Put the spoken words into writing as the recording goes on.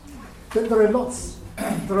There are lots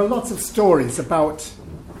of stories about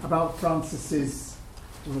Francis's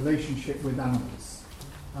relationship with animals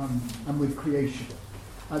and with creation.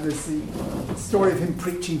 There's the story of him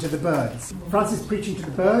preaching to the birds. Francis preaching to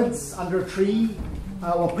the birds under a tree,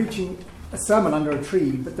 or preaching a sermon under a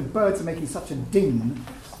tree, but the birds are making such a din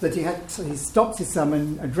that he stops his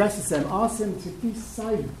sermon, addresses them, asks them to be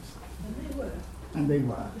silent. And they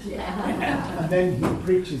were. Yeah. And then he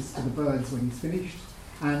preaches to the birds when he's finished,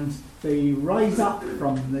 and they rise up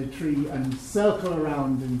from the tree and circle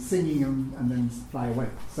around and singing and then fly away.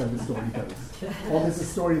 So the story goes. Or there's a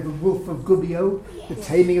story of the wolf of Gubbio, the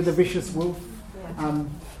taming of the vicious wolf,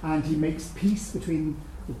 and he makes peace between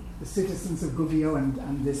the citizens of Gubbio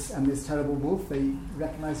and this terrible wolf. They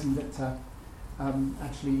recognizing that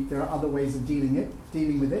actually there are other ways of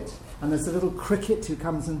dealing with it. And there's a little cricket who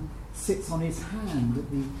comes and sits on his hand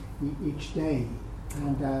each day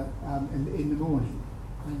and in the morning,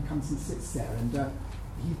 and comes and sits there, and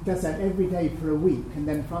he does that every day for a week. And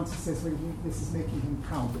then Francis says, well, this is making him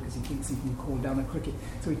proud because he thinks he can call down a cricket.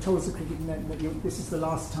 So he tells the cricket that this is the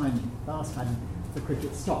last time the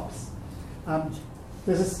cricket stops.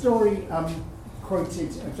 There's a story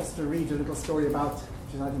quoted, just to read a little story about,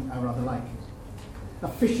 which I think I rather like. A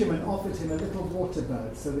fisherman offered him a little water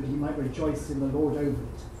bird so that he might rejoice in the Lord over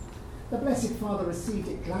it. The Blessed Father received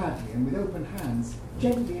it gladly and with open hands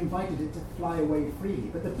gently invited it to fly away freely,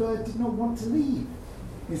 but the bird did not want to leave.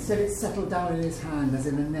 Instead it settled down in his hand as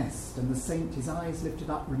in a nest, and the saint, his eyes lifted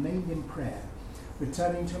up, remained in prayer,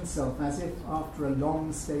 returning to himself as if after a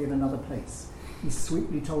long stay in another place. He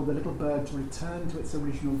sweetly told the little bird to return to its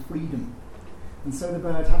original freedom. And so the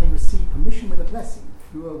bird, having received permission with a blessing,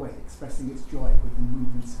 flew away, expressing its joy with the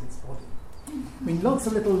movements of its body. I mean, lots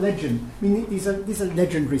of little legend. I mean, these are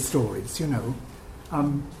legendary stories, you know,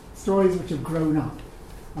 stories which have grown up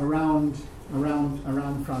around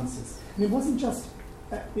Francis. And it wasn't just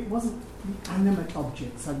the animate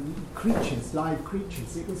objects and creatures, live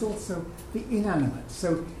creatures. It was also the inanimate.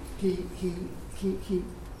 So he's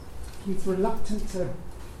reluctant to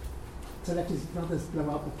let his brothers blow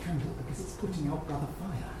out the candle because it's putting out brother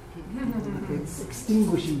fire. It's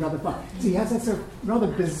extinguishing brother fire. So he has this rather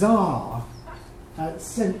bizarre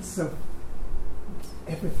sense of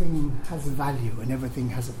everything has value and everything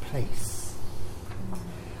has a place.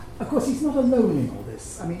 Of course, he's not alone in all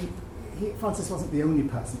this. I mean, Francis isn't the only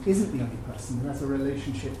person who has a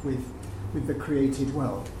relationship with the created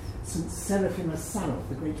world. St. Seraphim of Sarow,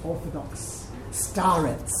 the great Orthodox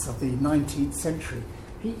starets of the 19th century,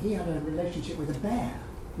 he had a relationship with a bear.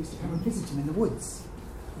 He used to come and visit him in the woods.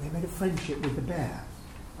 They made a friendship with the bear.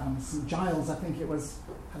 St. Giles, I think it was,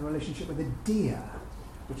 had a relationship with a deer,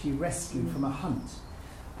 which he rescued from a hunt.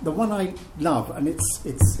 The one I love, and it's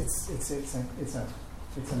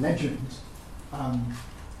a legend, an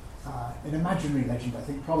imaginary legend, I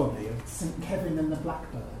think, probably, of St. Kevin and the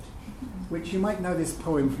Blackbird, which you might know this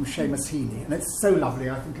poem from Seamus Heaney, and it's so lovely,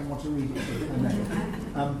 I think I want to read it to you.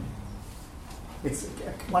 It's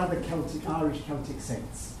one of the Irish Celtic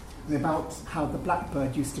saints, and about how the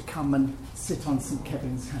blackbird used to come and sit on St.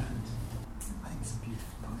 Kevin's hand. I think it's a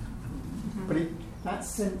beautiful poem. But that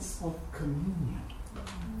sense of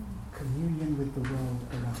communion with the world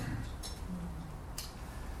around.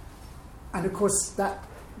 And of course, that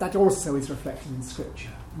also is reflected in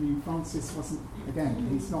Scripture. I mean, Francis wasn't, again,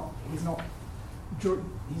 he's not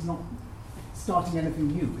starting anything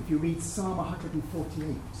new. If you read Psalm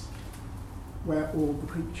 148, where all the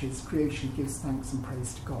creation gives thanks and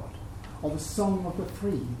praise to God, or the Song of the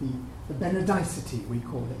Three, the Benedicite, we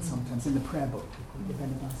call it sometimes, in the prayer book, we call it the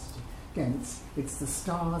Benedicite. Again, it's the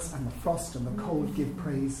stars and the frost and the cold give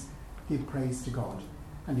praise to God.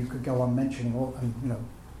 And you could go on mentioning all,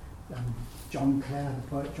 John Clare, the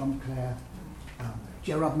poet John Clare,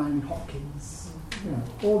 Gerard Manley Hopkins,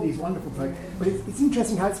 all these wonderful poets. But it's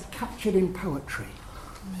interesting how it's captured in poetry.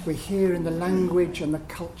 We're here in the language and the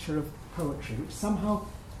culture of poetry, which somehow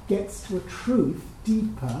gets to a truth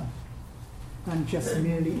deeper than just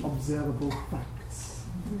merely observable facts.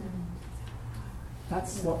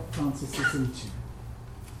 That's what Francis is into.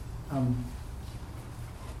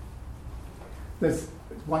 There's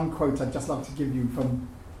one quote I'd just like to give you from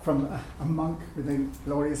a monk with the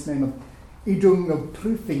glorious name of Idung of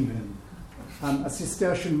Trufingen, a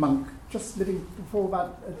Cistercian monk just living before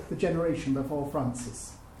about the generation before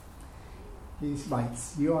Francis. He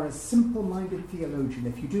writes, "You are a simple-minded theologian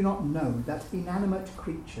if you do not know that inanimate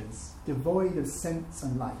creatures, devoid of sense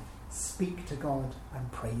and life, speak to God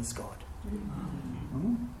and praise God."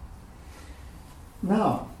 Mm-hmm.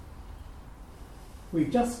 Now,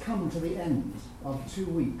 we've just come to the end of 2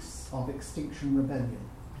 weeks of Extinction Rebellion.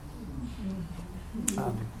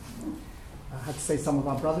 I had to say some of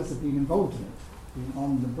our brothers have been involved in it, been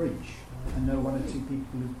on the bridge. I know one or two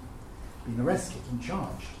people who've been arrested and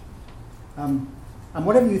charged. And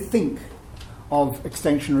whatever you think of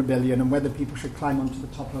Extinction Rebellion and whether people should climb onto the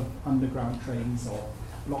top of underground trains or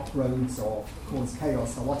block roads or cause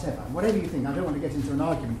chaos or whatever you think, I don't want to get into an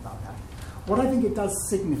argument about that. What I think it does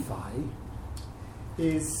signify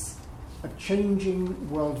is a changing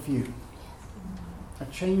worldview, a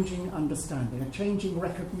changing understanding, a changing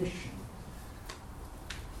recognition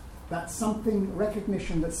that something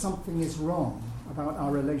is wrong about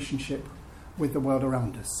our relationship with the world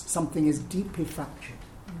around us. Something is deeply fractured.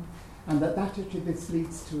 And that attitude this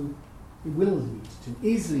leads to,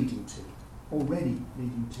 is leading to, already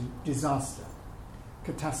leading to disaster,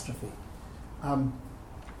 catastrophe.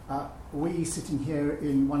 We sitting here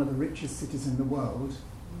in one of the richest cities in the world,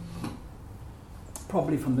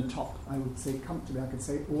 probably from the top, I would say comfortably, I could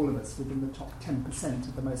say all of us within the top 10%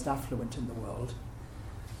 of the most affluent in the world,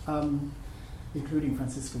 including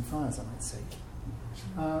Franciscan friars, I might say,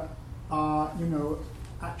 are,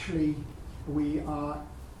 actually we are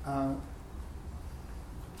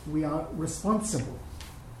responsible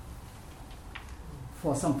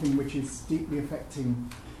for something which is deeply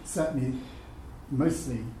affecting, certainly,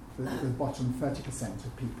 mostly the bottom 30%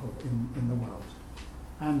 of people in the world,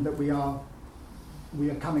 and that we are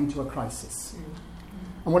coming to a crisis.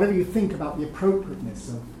 And whatever you think about the appropriateness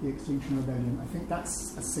of the Extinction Rebellion, I think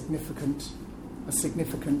that's a significant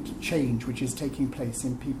change which is taking place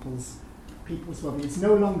in people's well-being. It's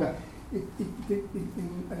no longer,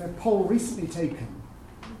 in a poll recently taken,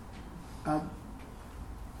 the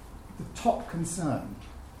top concern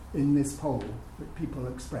in this poll that people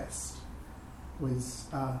expressed was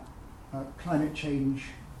climate change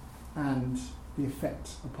and the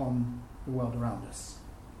effect upon the world around us.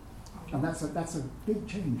 And that's a big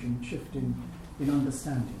change and shift in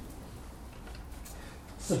understanding.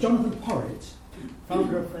 So Jonathan Porritt,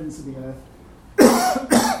 founder of Friends of the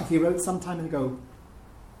Earth, he wrote some time ago,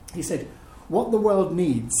 he said, what the world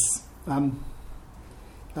needs,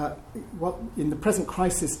 what in the present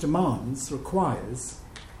crisis demands, requires,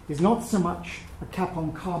 is not so much a cap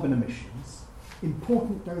on carbon emissions,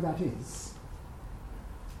 important though that is,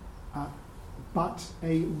 but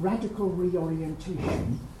a radical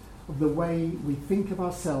reorientation of the way we think of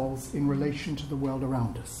ourselves in relation to the world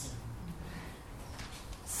around us.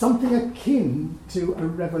 Something akin to a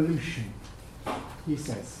revolution, he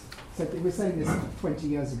says. So we were saying this 20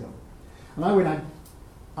 years ago. And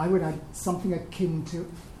I would add something akin to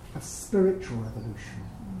a spiritual revolution.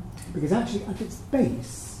 Because actually at its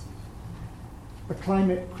base, the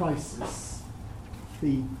climate crisis,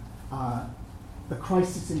 the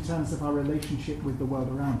crisis in terms of our relationship with the world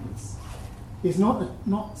around us, is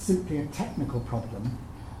not simply a technical problem,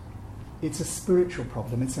 it's a spiritual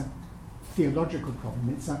problem, it's a theological problem,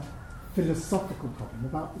 it's a philosophical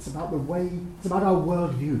problem, it's about our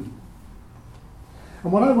worldview.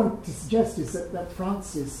 And what I want to suggest is that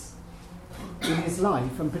Francis, in his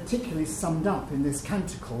life, and particularly summed up in this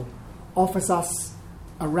canticle, offers us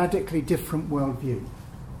a radically different worldview,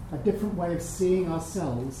 a different way of seeing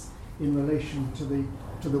ourselves in relation to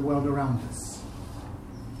the world around us.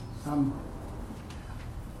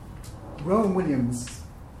 Rowan Williams,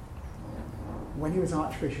 when he was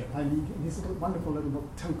Archbishop, in his wonderful little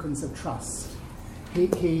book, Tokens of Trust,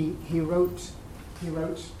 he wrote,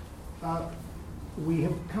 we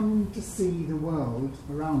have come to see the world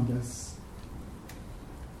around us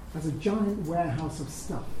as a giant warehouse of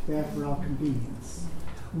stuff there for our convenience,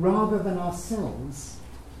 rather than ourselves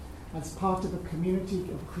as part of a community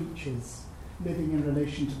of creatures living in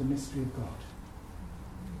relation to the mystery of God.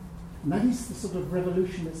 And that is the sort of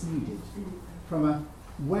revolution that's needed, from a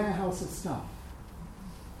warehouse of stuff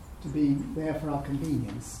to being there for our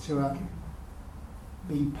convenience, to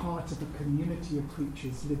being part of a community of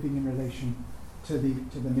creatures living in relation to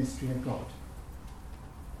the mystery of God.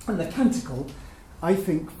 And the canticle, I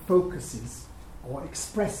think, focuses or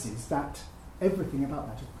expresses that, everything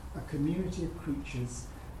about that, a community of creatures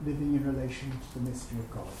living in relation to the mystery of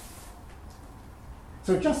God.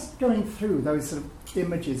 So just going through those sort of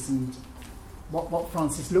images and what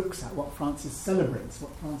Francis looks at, what Francis celebrates,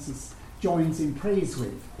 what Francis joins in praise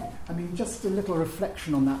with, I mean, just a little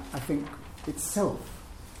reflection on that, I think, itself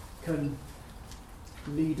can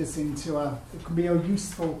lead us into it can be a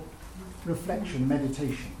useful reflection,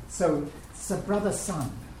 meditation. So brother,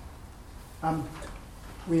 son,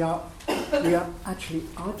 we are actually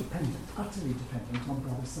dependent, utterly dependent on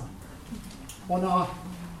brother, son, on our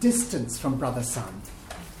distance from brother, son.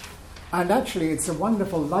 And actually it's a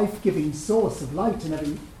wonderful life-giving source of light and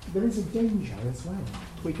everything. There is a danger as well.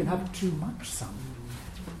 We can have too much sun.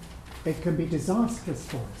 it can be disastrous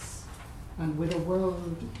for us. And with a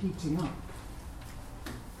world heating up,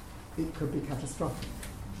 it could be catastrophic.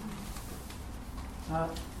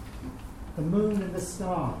 The moon and the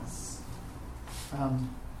stars,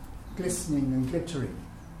 glistening and glittering.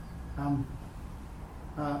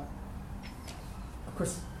 Of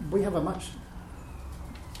course, we have a much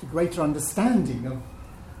greater understanding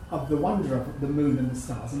of the wonder of the moon and the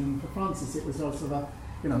stars. I mean, for Francis, it was also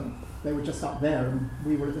they were just up there and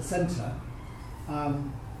we were at the centre,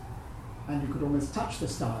 and you could almost touch the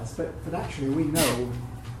stars. But actually, we know,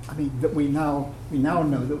 that we now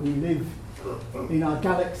know that we live in our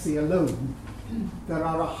galaxy alone. There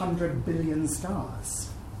are 100 billion stars,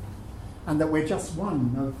 and that we're just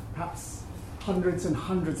one of perhaps hundreds and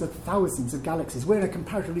hundreds of thousands of galaxies. We're a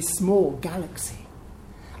comparatively small galaxy,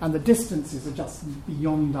 and the distances are just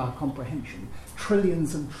beyond our comprehension.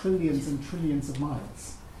 Trillions and trillions and trillions of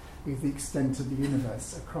miles is the extent of the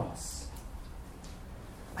universe across.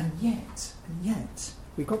 And yet,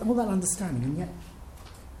 we've got all that understanding, and yet,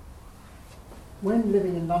 when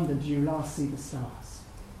living in London do you last see the stars?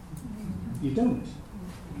 You don't,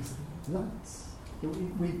 because of lights.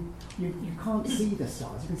 You can't see the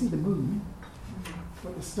stars. You can see the moon,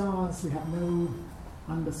 but the stars we have no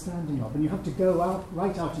understanding of. And you have to go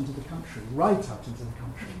right out into the country,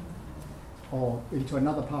 or into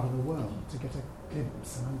another part of the world to get a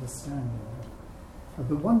glimpse and understanding of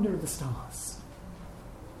the wonder of the stars.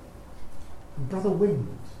 And Brother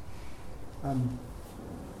Wind,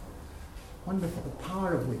 wonderful, the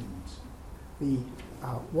power of wind,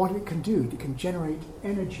 what it can do. It can generate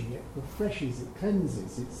energy, it refreshes, it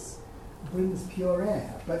cleanses, it brings pure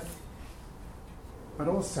air, but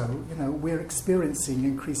also, we're experiencing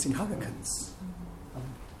increasing hurricanes.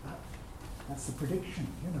 That's the prediction,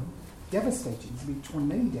 devastating. There's been a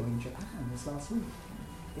tornado in Japan this last week,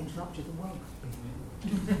 interrupted the world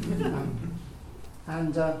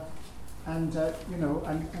and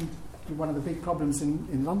one of the big problems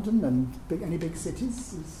in London and any big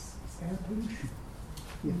cities is air pollution.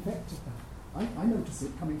 The effect of that. I notice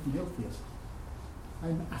it coming from Hillfield.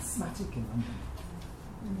 I'm asthmatic in London.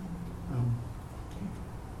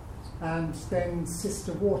 And then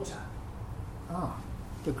Sister Water.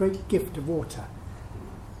 The great gift of water.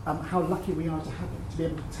 How lucky we are to have it, to be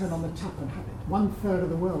able to turn on the tap and have it. 1/3 of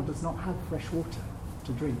the world does not have fresh water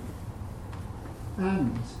to drink.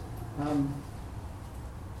 And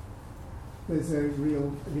there's a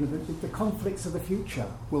real, the conflicts of the future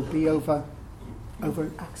will be over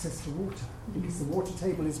access to water, because the water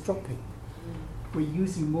table is dropping. We're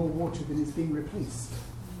using more water than is being replaced.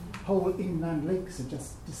 Whole inland lakes are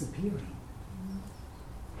just disappearing.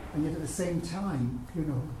 And yet at the same time,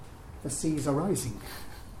 the seas are rising.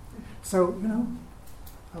 So,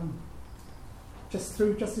 just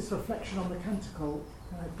through this reflection on the canticle,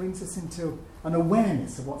 it brings us into an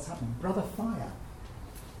awareness of what's happening. Brother Fire,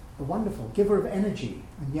 a wonderful giver of energy,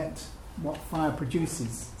 and yet what fire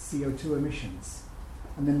produces, CO2 emissions.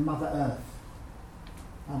 And then Mother Earth,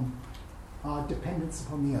 our dependence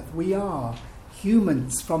upon the earth. We are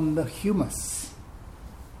humans from the humus.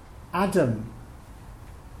 Adam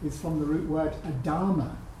is from the root word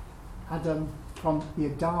Adama. Adam from the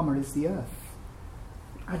Adama is the earth.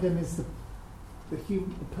 Adam is the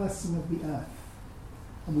person of the earth.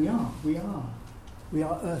 And we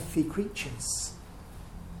are earthy creatures.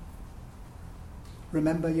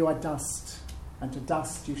 Remember, you are dust, and to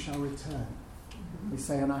dust you shall return. We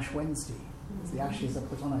say on Ash Wednesday, as the ashes are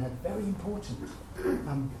put on our head, very important.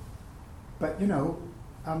 But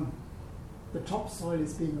the topsoil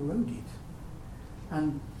is being eroded,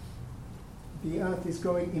 and the earth is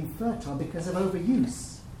growing infertile because of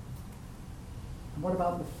overuse. And what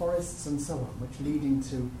about the forests and so on, which leading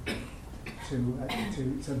to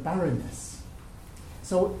barrenness?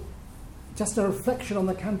 So, just a reflection on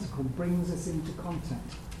the canticle brings us into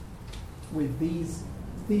contact with these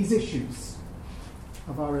issues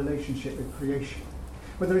of our relationship with creation.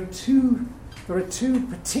 But there are two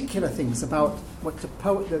particular things about what the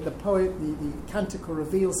canticle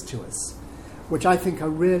reveals to us, which I think are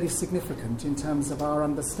really significant in terms of our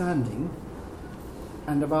understanding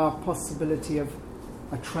and of our possibility of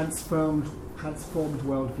a transformed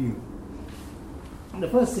worldview. And the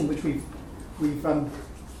first thing which we've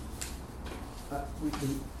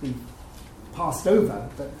passed over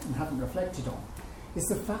but haven't reflected on is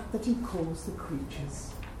the fact that he calls the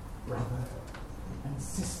creatures brother and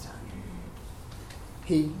sister.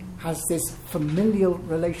 He has this familial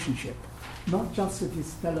relationship, not just with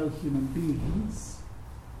his fellow human beings,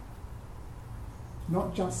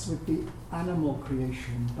 not just with the animal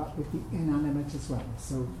creation, but with the inanimate as well.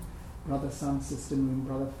 So brother sun, sister moon,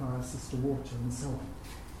 brother fire, sister water, and so on.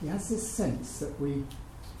 he has this sense that we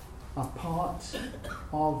are part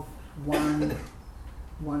of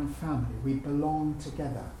one family. We belong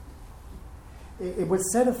together. It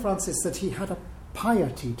was said of Francis that he had a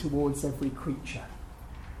piety towards every creature.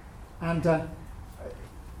 And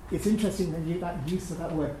it's interesting that use of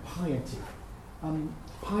that word piety.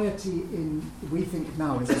 Piety, we think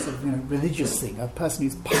now, is a sort of religious thing. A person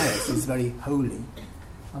who's pious is very holy.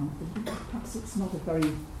 Perhaps it's not a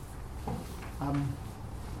very...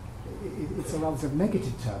 it's a rather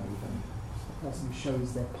negative term, even. A person who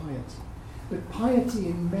shows their piety. But piety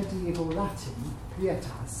in medieval Latin,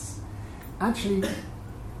 pietas, actually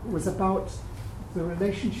was about the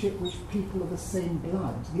relationship with people of the same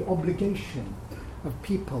blood, the obligation of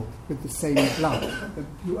people with the same blood that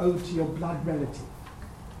you owe to your blood relative.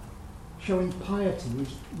 Showing piety,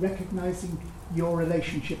 which recognising your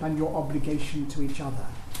relationship and your obligation to each other.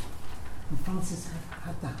 And Francis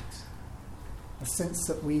had that, a sense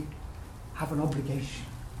that we have an obligation,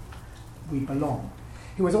 we belong.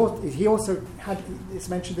 He also had, it's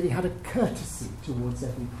mentioned that he had a courtesy towards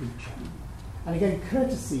every creature. And again,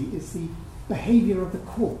 courtesy is the behaviour of the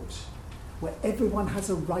court, where everyone has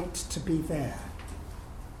a right to be there.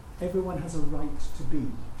 Everyone has a right to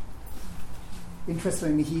be.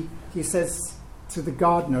 Interestingly, he says to the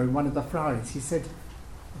gardener, one of the friars, he said,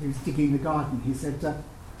 he was digging the garden, he said,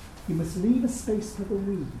 you must leave a space for the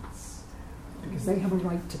weeds, because they have a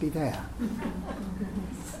right to be there.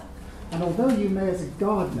 And although you may, as a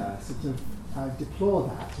gardener, sort of deplore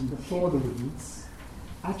that and deplore the weeds,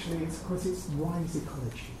 actually it's because it's wise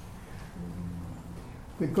ecology.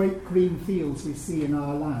 The great green fields we see in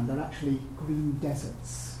our land are actually green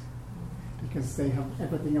deserts, because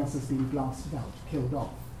everything else has been blasted out, killed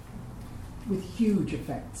off, with huge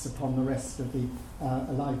effects upon the rest of the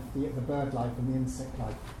life, the bird life and the insect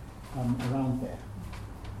life around there.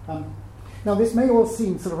 Now, this may all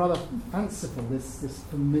seem sort of rather fanciful, this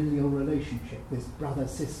familial relationship, this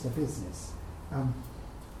brother-sister business.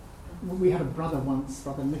 We had a brother once,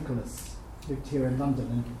 Brother Nicholas, lived here in London,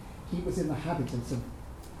 and he was in the habit of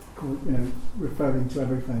referring to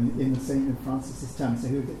everything in the St. Francis's terms. So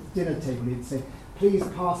he would, at the dinner table, he'd say, please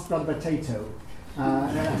pass Brother Potato,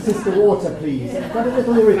 Sister Water, please. It's got a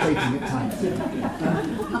little irritating at times.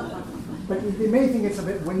 But you may think it's a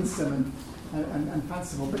bit winsome and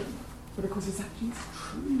fanciful, but of course it's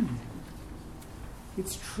true.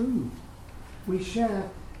 It's true. We share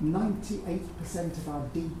 98% of our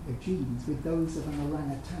genes with those of an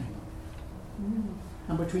orangutan.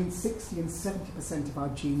 And between 60 and 70% of our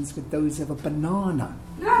genes with those of a banana.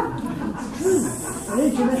 It's true.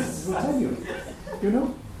 Geneticists will tell you.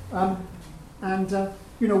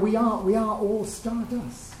 We are all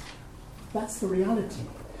stardust. That's the reality.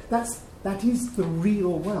 That is the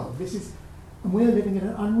real world. And we're living in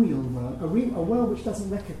an unreal world. A world which doesn't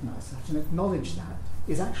recognise that and acknowledge that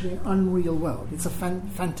is actually an unreal world. It's a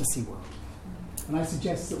fantasy world. And I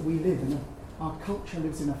suggest that our culture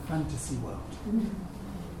lives in a fantasy world.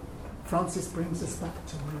 Francis brings us back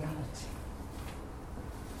to reality.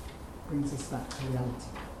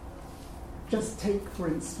 Just take, for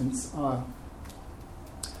instance, our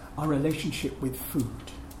relationship with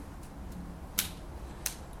food.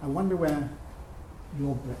 I wonder where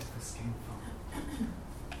your breakfast came from.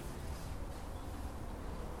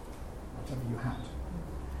 Whatever you had.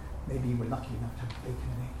 Maybe you were lucky enough to have bacon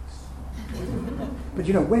and eggs. But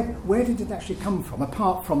where did it actually come from,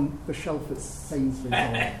 apart from the shelf at Sainsbury's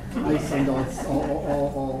or Iceland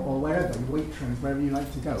or wherever, Waitrose, wherever you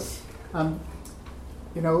like to go.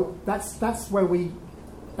 That's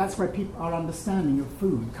where our understanding of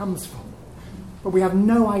food comes from. But we have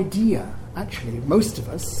no idea, actually, most of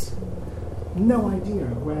us, no idea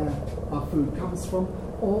where our food comes from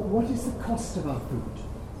or what is the cost of our food.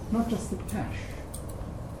 Not just the cash,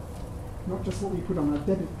 not just what we put on our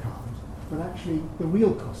debit card, but actually the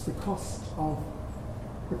real cost, the cost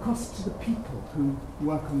to the people who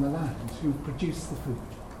work on the land, who produce the food,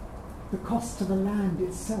 the cost to the land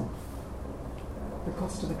itself, the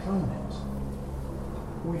cost to the climate.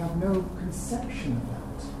 We have no conception of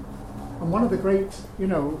that. And one of the great,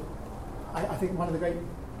 I think one of the great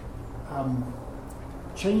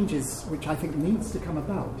changes which I think needs to come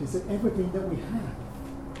about is that everything that we have,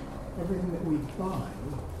 everything that we buy,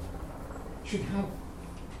 should have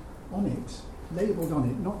on it, labelled on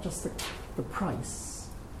it, not just the price,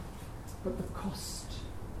 but the cost.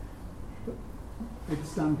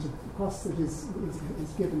 It's down to the cost that is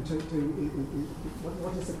given to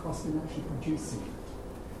what is the cost in actually producing it?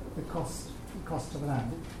 The cost of the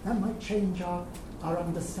land. That might change our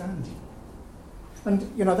understanding. And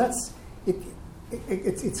that's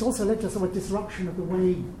it's also led to a sort of disruption of the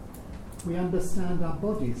way we understand our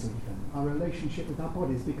bodies even, our relationship with our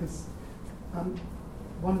bodies, because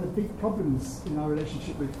one of the big problems in our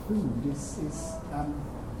relationship with food is that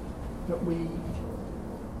we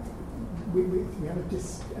have a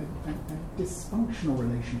dysfunctional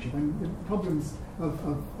relationship, and the problems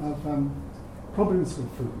problems with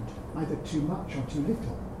food, either too much or too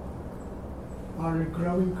little, are a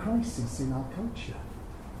growing crisis in our culture.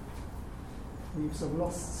 We've sort of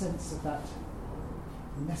lost sense of that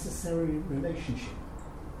necessary relationship.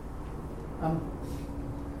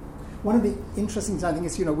 One of the interesting things I think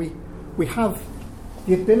is, we have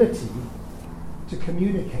the ability to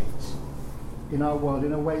communicate in our world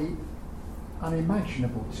in a way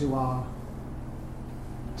unimaginable to our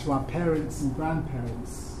parents and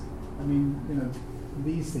grandparents. I mean,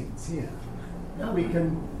 these things here. We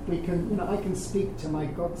can, I can speak to my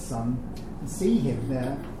godson and see him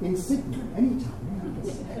there in Sydney anytime.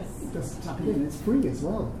 Just tap it in. It's free as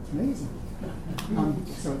well. It's amazing.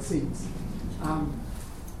 So it seems.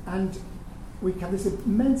 And we have this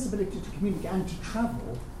immense ability to communicate and to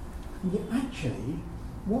travel. And yet actually,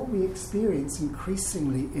 what we experience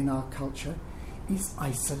increasingly in our culture is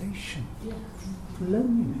isolation,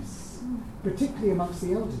 loneliness, particularly amongst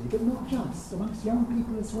the elderly, but not just, amongst young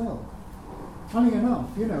people as well. Funny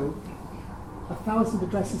enough, 1,000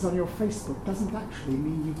 addresses on your Facebook doesn't actually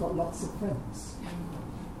mean you've got lots of friends.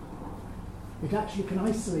 It actually can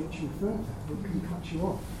isolate you further. It can cut you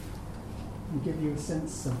off and give you a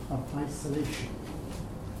sense of isolation.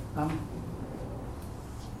 I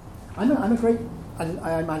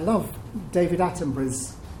love David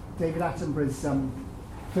Attenborough's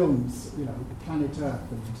films, Planet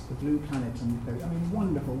Earth and The Blue Planet, and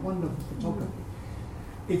wonderful photography.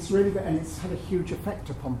 It's really good, and it's had a huge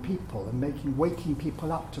effect upon people and waking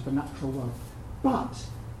people up to the natural world. But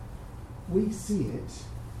we see it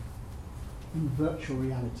in virtual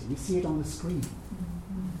reality. We see it on the screen.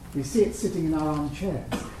 We see it sitting in our armchairs.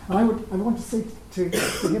 And I want to say to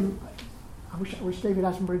him, I wish David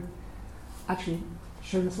Attenborough actually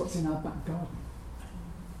showed us what's in our back garden,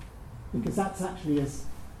 because that's actually as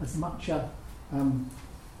much a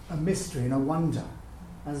mystery and a wonder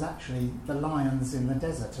as actually the lions in the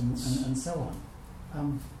desert and so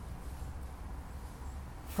on.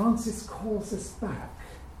 Francis calls us back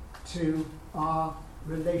to our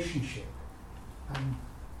relationship,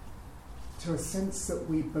 to a sense that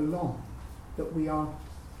we belong, that we are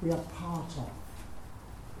part of.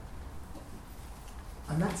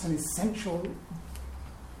 And that's an essential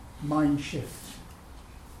mind shift.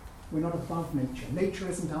 We're not above nature. Nature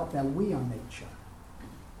isn't out there, we are nature.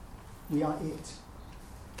 We are it.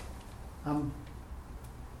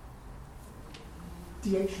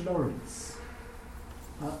 D.H. Lawrence,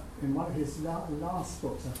 in one of his last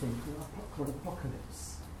books, I think, called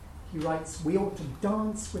Apocalypse, he writes, "We ought to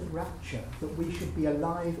dance with rapture that we should be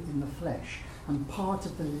alive in the flesh and part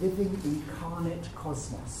of the living incarnate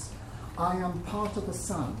cosmos. I am part of the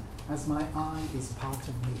sun as my eye is part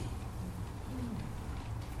of me."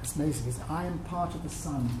 It's amazing, isn't it? I am part of the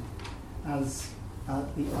sun as my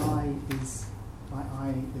eye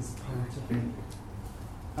is part of me.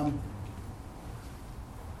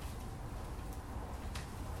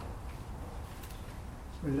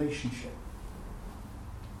 Relationship.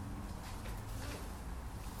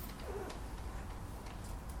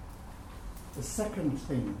 The second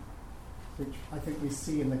thing, which I think we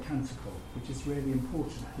see in the canticle, which is really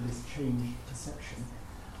important for this changed perception,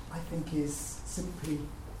 I think is simply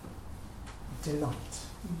delight.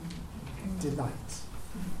 Delight.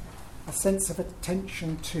 A sense of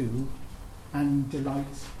attention to and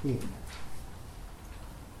delight in.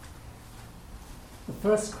 The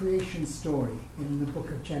first creation story in the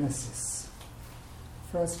book of Genesis.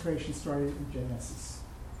 First creation story in Genesis.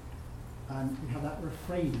 And we have that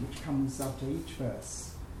refrain which comes after each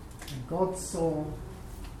verse. And God saw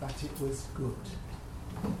that it was good.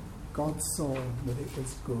 God saw that it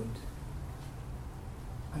was good.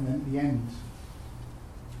 And then at the end,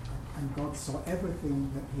 and God saw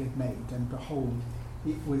everything that he had made, and behold,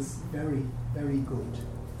 it was very, very good.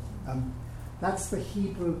 That's the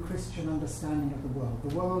Hebrew Christian understanding of the world.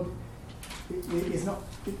 The world is not,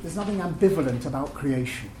 there's nothing ambivalent about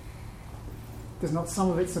creation. There's not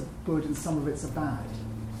some of it's a good and some of it's a bad.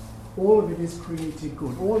 All of it is created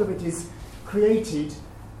good. All of it is created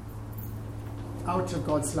out of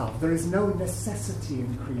God's love. There is no necessity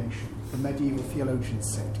in creation, the medieval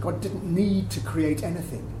theologians said. God didn't need to create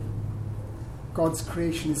anything. God's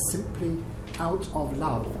creation is simply out of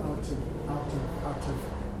love, out of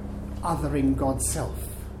othering God's self.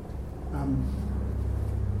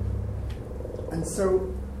 And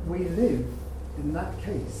so we live, in that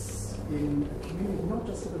case, in a community not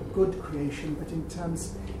just of a good creation, but in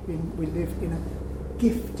terms we live in a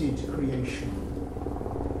gifted creation.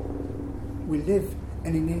 We live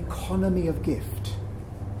in an economy of gift.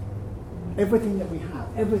 Everything that we have,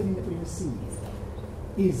 everything that we receive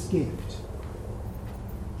is gift.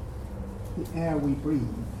 The air we breathe,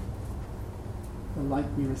 the light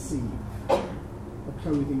we receive, the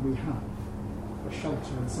clothing we have, the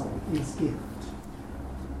shelter and so on is gift.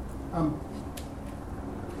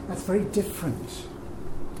 That's very different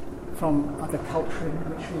from the culture in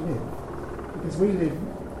which we live. Because we live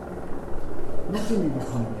not in an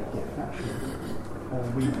economy of gift, actually. Or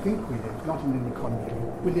we think we live not in an economy of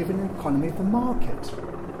gift. We live in an economy of the market.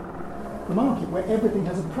 The market where everything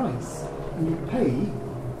has a price. And you pay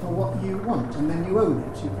for what you want, and then you own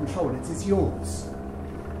it, you control it, it's yours.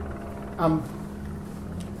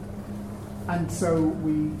 And so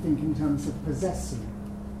we think in terms of possessing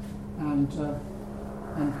and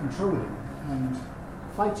controlling and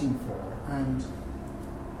fighting for, and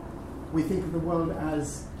we think of the world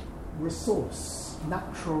as resource,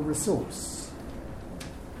 natural resource,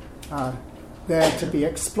 there to be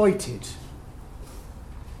exploited,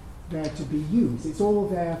 there to be used. It's all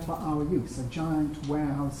there for our use, a giant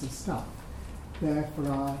warehouse of stuff there for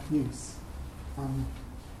our use.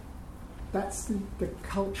 That's the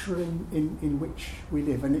culture in which we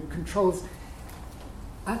live, and it controls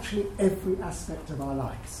actually every aspect of our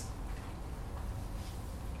lives.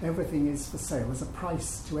 Everything is for sale. There's a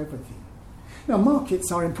price to everything. Now,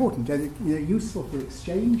 markets are important. They're useful for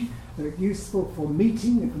exchange. They're useful for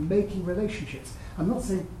meeting and for making relationships. I'm not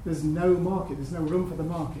saying there's no market, there's no room for the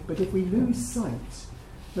market, but if we lose sight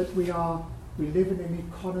that we live in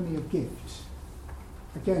an economy of gift,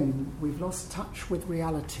 again, we've lost touch with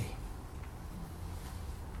reality.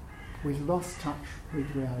 We've lost touch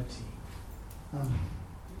with reality.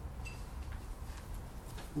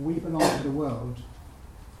 We belong to the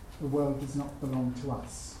world does not belong to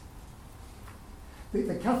us.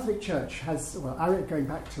 The Catholic Church has, going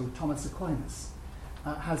back to Thomas Aquinas,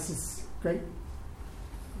 has this great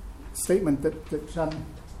statement that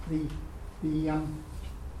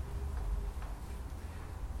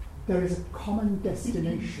there is a common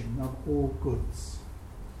destination of all goods.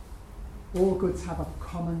 All goods have a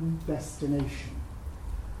common destination,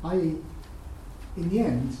 i.e., in the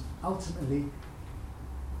end, ultimately,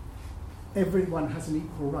 everyone has an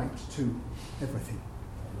equal right to everything.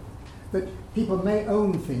 That people may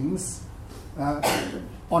own things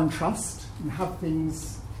on trust and have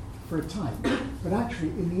things for a time, but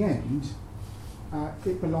actually, in the end,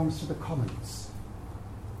 it belongs to the commons.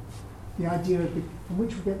 The idea from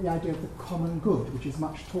which we get the idea of the common good, which is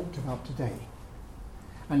much talked about today.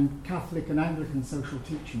 And Catholic and Anglican social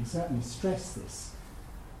teaching certainly stress this,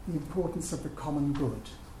 the importance of the common good.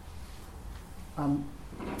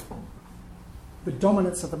 The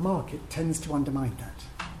dominance of the market tends to undermine that.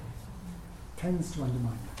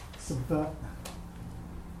 Subvert that.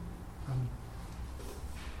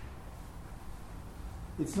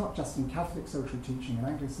 It's not just in Catholic social teaching and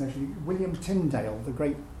Anglican social teaching. William Tyndale,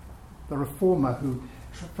 the reformer who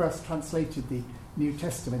first translated the New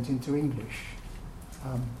Testament into English,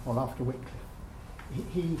 after Wycliffe,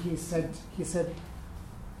 he said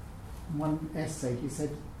in one essay, he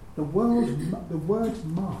said, the word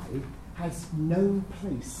 "my" has no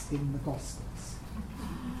place in the Gospels.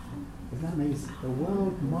 Isn't that amazing? The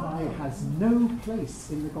word "my" has no place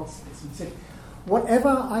in the Gospels. He said, whatever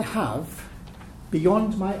I have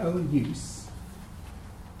beyond my own use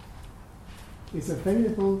is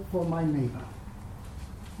available for my neighbour.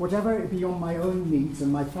 Whatever beyond my own needs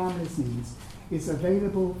and my family's needs is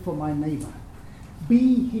available for my neighbour.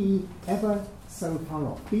 Be he ever so far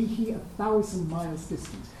off, be he 1,000 miles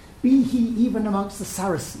distant, be he even amongst the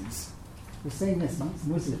Saracens. We're saying this amongst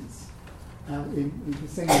Muslims. We're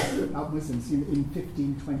saying this about Muslims in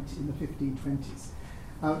the 1520s.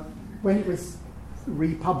 When it was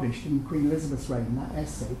republished in Queen Elizabeth's reign, that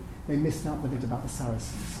essay, they missed out the bit about the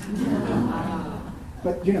Saracens.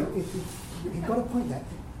 But you've got to point that.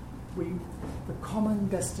 The common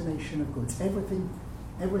destination of goods. Everything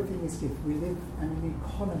is gift. We live in an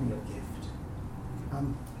economy of gift.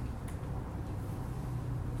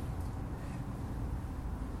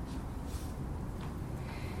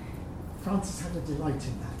 Francis had a delight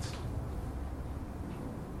in that.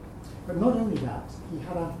 But not only that, he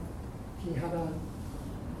had a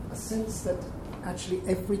sense that actually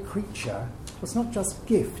every creature was not just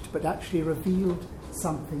gift, but actually revealed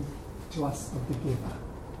something to us of the giver,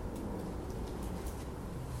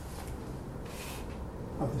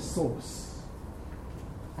 of the source,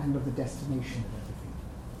 and of the destination of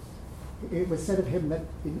everything. It was said of him that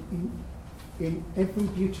in every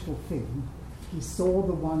beautiful thing, he saw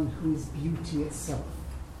the one who is beauty itself.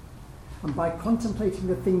 And by contemplating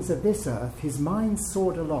the things of this earth, his mind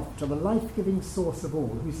soared aloft to the life-giving source of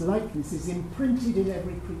all, whose likeness is imprinted in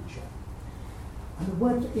every creature. And the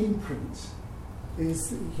word imprint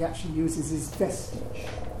he actually uses is vestige.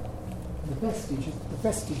 And the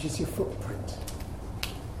vestige is your footprint.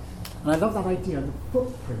 And I love that idea, the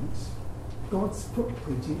footprint, God's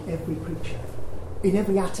footprint in every creature, in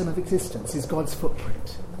every atom of existence is God's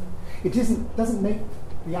footprint. It doesn't make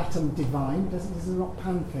the atom divine, this is not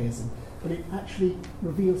pantheism, but it actually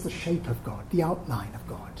reveals the shape of God, the outline of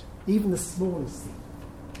God, even the smallest thing.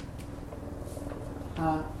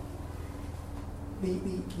 The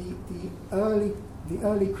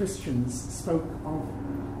early Christians spoke of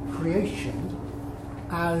creation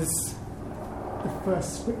as the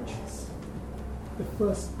first scriptures, the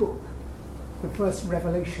first book, the first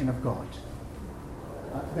revelation of God.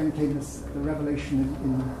 Then came the revelation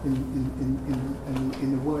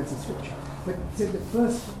in the words of Scripture. But so the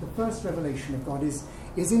first revelation of God is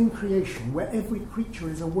in creation, where every creature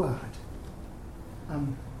is a word.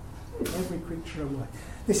 Every creature a word.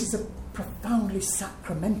 This is a profoundly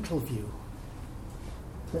sacramental view,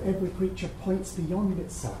 that every creature points beyond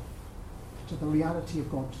itself to the reality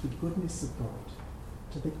of God, to the goodness of God,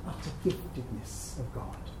 to the utter giftedness of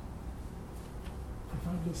God.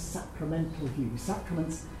 Profoundly sacramental view.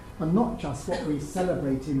 Sacraments are not just what we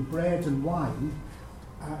celebrate in bread and wine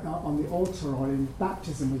on the altar, or in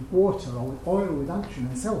baptism with water, or with oil with unction,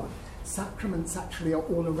 and so on. Sacraments actually are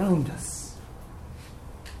all around us.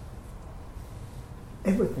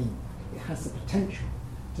 Everything has the potential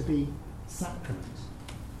to be sacrament.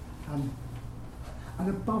 And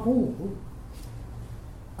above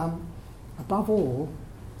all,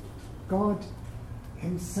 God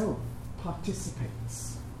himself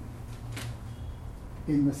participates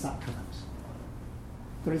in the sacrament.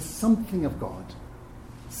 There is something of God,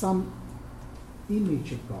 some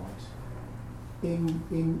image of God in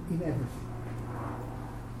everything,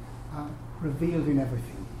 revealed in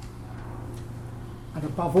everything. And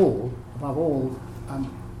above all,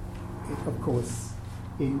 of course,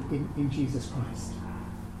 in Jesus Christ,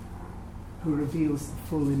 who reveals the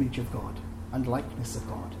full image of God and likeness of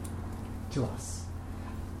God to us.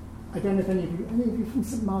 I don't know if any of you from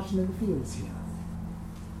St. Martin in the Fields here?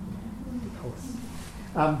 Of course.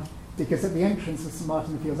 Because at the entrance of St.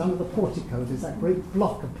 Martin in the Fields, under the portico, there's that great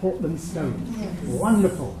block of Portland stone. Yes.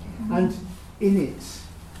 Wonderful. And in it,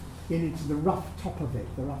 the rough top of it,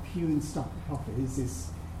 the rough hewn stuff top of it, is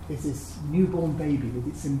this newborn baby with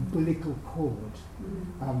its umbilical cord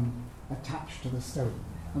attached to the stone.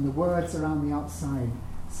 And the words around the outside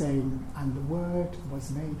saying, "And the Word was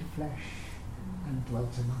made flesh and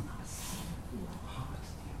dwelt among us." Heart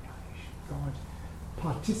of the incarnation. God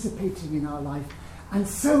participating in our life, and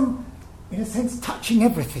so, in a sense, touching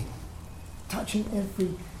everything. Touching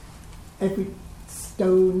every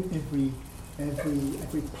stone, every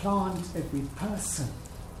plant, every person.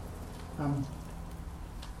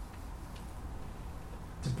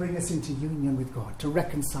 To bring us into union with God, to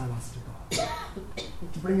reconcile us to God,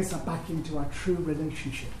 to bring us back into our true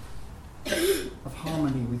relationship of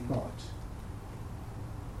harmony with God.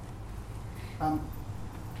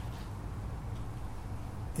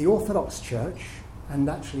 The Orthodox Church, and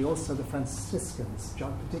actually also the Franciscans,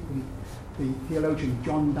 particularly the theologian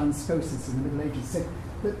John Danscosis in the Middle Ages, said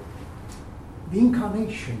that the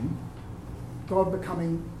incarnation, God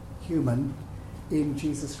becoming human in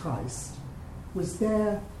Jesus Christ, was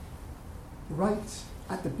there right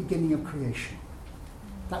at the beginning of creation.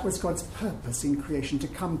 That was God's purpose in creation, to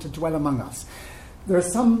come to dwell among us. There are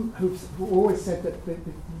some who always said that the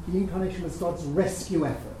incarnation was God's rescue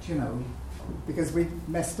effort, because we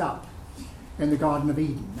messed up in the Garden of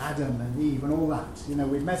Eden, Adam and Eve and all that.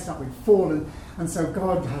 We've messed up, we've fallen, and so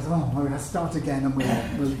God has, we're going to start again, and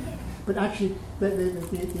we'll. But actually,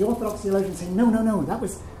 the Orthodox theologians say, no, that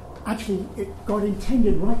was actually God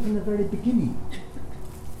intended right from the very beginning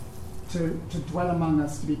to dwell among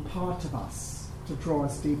us, to be part of us, to draw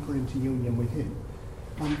us deeper into union with Him.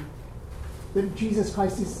 That Jesus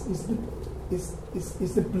Christ is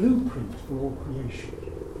the blueprint for all creation,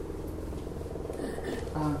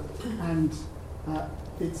 and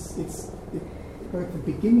it's both the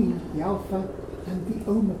beginning, the Alpha, and the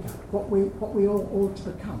Omega. What we all ought to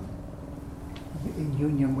become in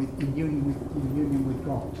union with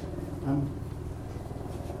God.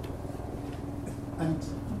 And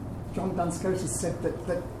John Danscosis said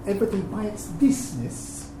that everything by its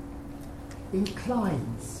thisness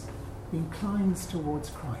inclines towards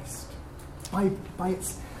Christ. By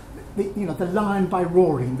its, the lion by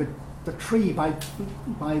roaring, the tree by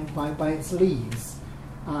its leaves,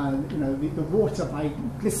 the water by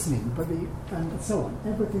glistening, and so on.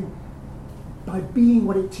 Everything, by being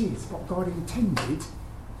what it is, what God intended,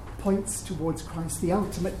 points towards Christ, the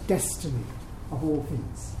ultimate destiny of all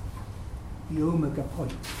things, the omega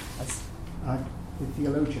point, as the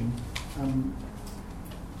theologian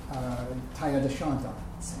Teilhard de Chardin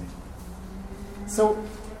said. So,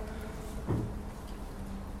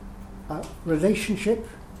 relationship,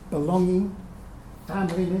 belonging,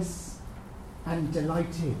 familiness, and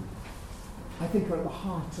delight in, I think, are at the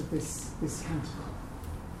heart of this canticle.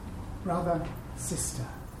 Brother, sister,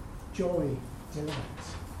 joy, delight.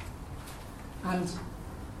 And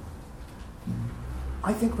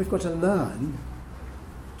I think we've got to learn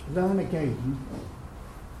again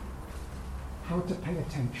how to pay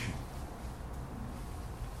attention.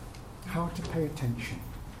 How to pay attention.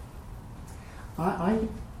 I'm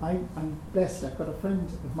blessed. I've got a friend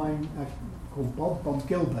of mine called Bob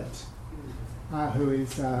Gilbert, who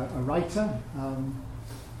is a writer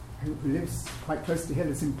who lives quite close to here,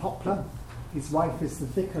 lives in Poplar. His wife is the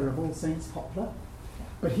vicar of All Saints Poplar.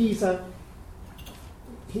 But his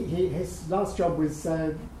last job was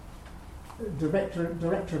director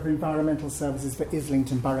of environmental services for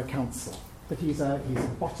Islington Borough Council. But he's a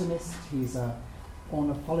botanist, he's an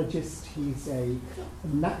ornithologist, he's a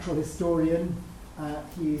natural historian, but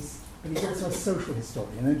he's also a social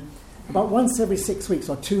historian. And about once every 6 weeks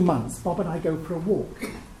or 2 months, Bob and I go for a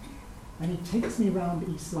walk. And he takes me around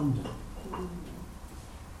East London.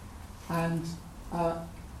 And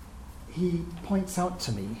he points out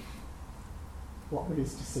to me what there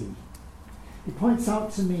is to see. He points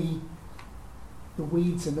out to me the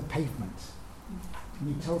weeds in the pavement.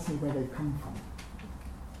 And he tells me where they've come from.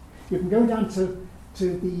 You can go down to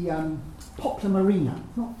the Poplar Marina,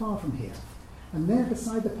 not far from here. And there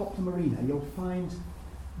beside the Poplar Marina, you'll find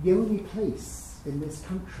the only place in this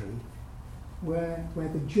country where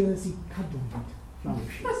the Jersey cudweed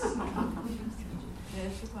flourishes.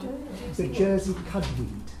 The Jersey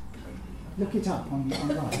cudweed. Look it up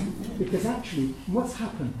online. Because actually, what's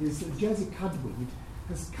happened is that the Jersey cudweed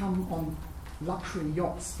has come on luxury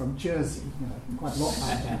yachts from Jersey, quite a lot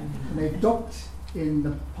back there, and they've docked in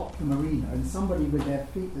the Poplar Marina, and somebody with their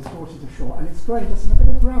feet has brought it ashore, and it's great. There's a bit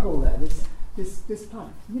of gravel there. This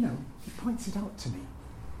plant, he points it out to me.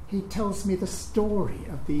 He tells me the story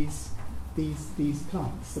of these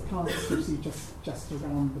plants, the plants you see just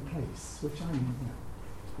around the place, which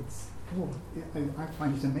I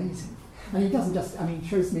find it amazing. And he doesn't just, he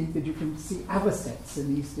shows me that you can see avocets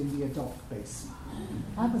in the East India Dock Basin.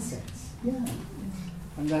 Avocets, yeah.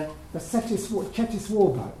 And the Chettis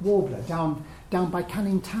warbler down by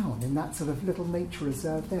Canning Town, in that sort of little nature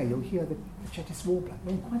reserve there, you'll hear the Chettis warbler. I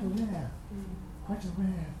mean, quite a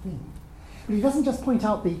rare thing. But he doesn't just point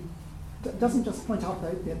out the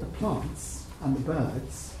plants and the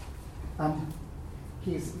birds.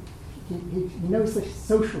 He knows the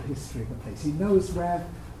social history of the place. He knows where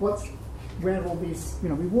all these. We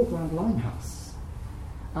walk around Limehouse,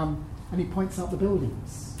 and he points out the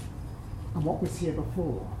buildings and what was here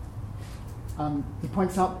before. He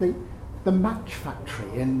points out the match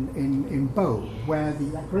factory in Bow, where the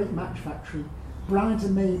great match factory, Bryant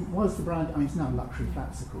 & May was the Bryant. It's now luxury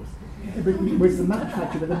flats, of course. But it was the match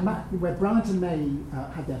factory, where Bryant & May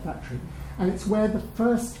had their factory, and it's where the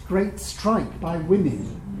first great strike by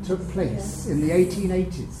women took place in the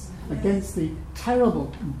 1880s against the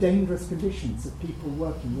terrible, dangerous conditions of people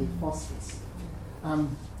working with phosphorus.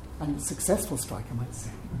 And successful strike, I might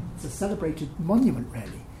say. It's a celebrated monument,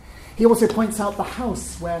 really. He also points out the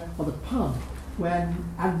house or the pub where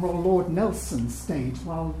Admiral Lord Nelson stayed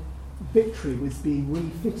while Victory was being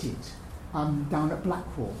refitted down at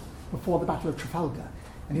Blackwall before the Battle of Trafalgar.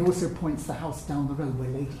 And he also points the house down the road where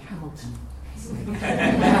Lady Hamilton stayed.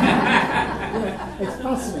 It's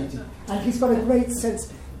fascinating. And he's got a great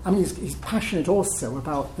sense. He's passionate also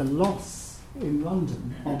about the loss in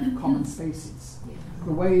London of common spaces.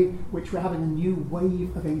 The way which we're having a new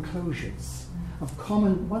wave of enclosures, of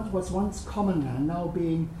what was once common land now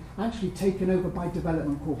being actually taken over by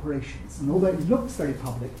development corporations. And although it looks very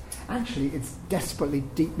public, actually it's desperately,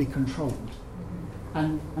 deeply controlled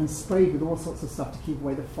and sprayed with all sorts of stuff to keep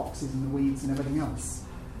away the foxes and the weeds and everything else.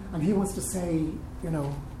 And he wants to say,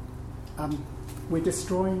 we're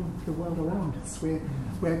destroying the world around us.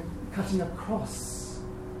 We're cutting across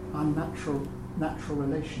our natural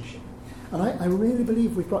relationship. And I really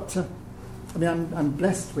believe we've got to. I'm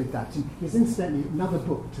blessed with that. And there's incidentally another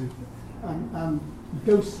book too,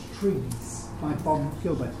 Ghost Trees by Bob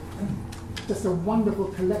Gilbert. Just a wonderful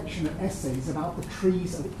collection of essays about the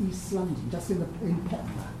trees of East London, just in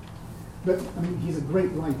Poplar. But he's a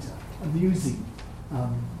great writer. amusing,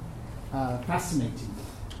 fascinating,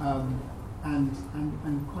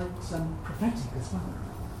 and quite prophetic as well.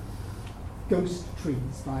 Ghost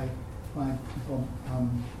Trees by Bob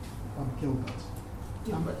Gilbert.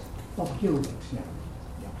 Bob Gilbert, yeah.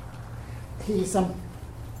 He's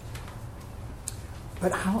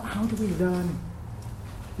but how do we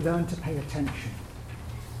learn to pay attention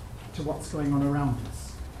to what's going on around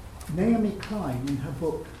us? Naomi Klein, in her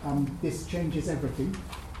book This Changes Everything,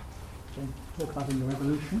 which I talk about in The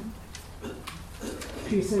Revolution,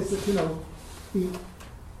 she says that, the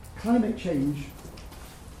climate change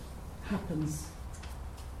happens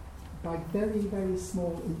by very, very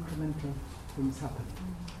small incremental things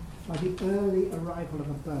happening. By the early arrival of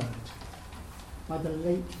a bird, by the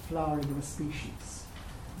late flowering of a species,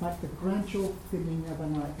 by the gradual thinning of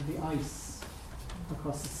the ice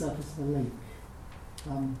across the surface of a lake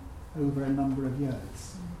over a number of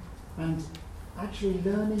years. And actually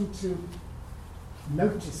learning to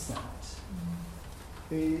notice that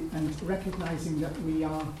and recognizing that we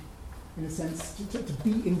are, in a sense, to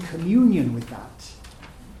be in communion with that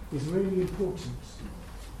is really important.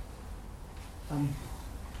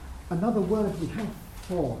 Another word we have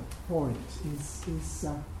for it is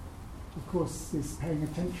of course, this paying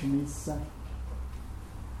attention is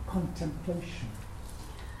contemplation.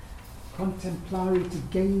 Contemplare, to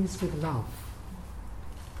gaze with love.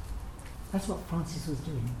 That's what Francis was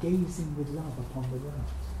doing, gazing with love upon the world.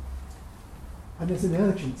 And there's an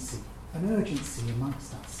urgency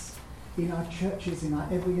amongst us, in our churches, in our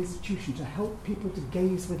every institution, to help people to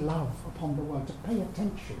gaze with love upon the world, to pay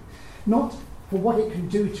attention, not for what it can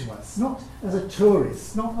do to us, not as a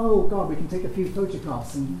tourist, not, oh God, we can take a few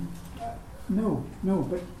photographs, and no,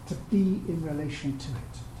 but to be in relation to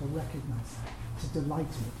it, to recognize that, to delight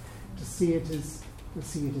in it, to see it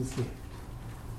as gift.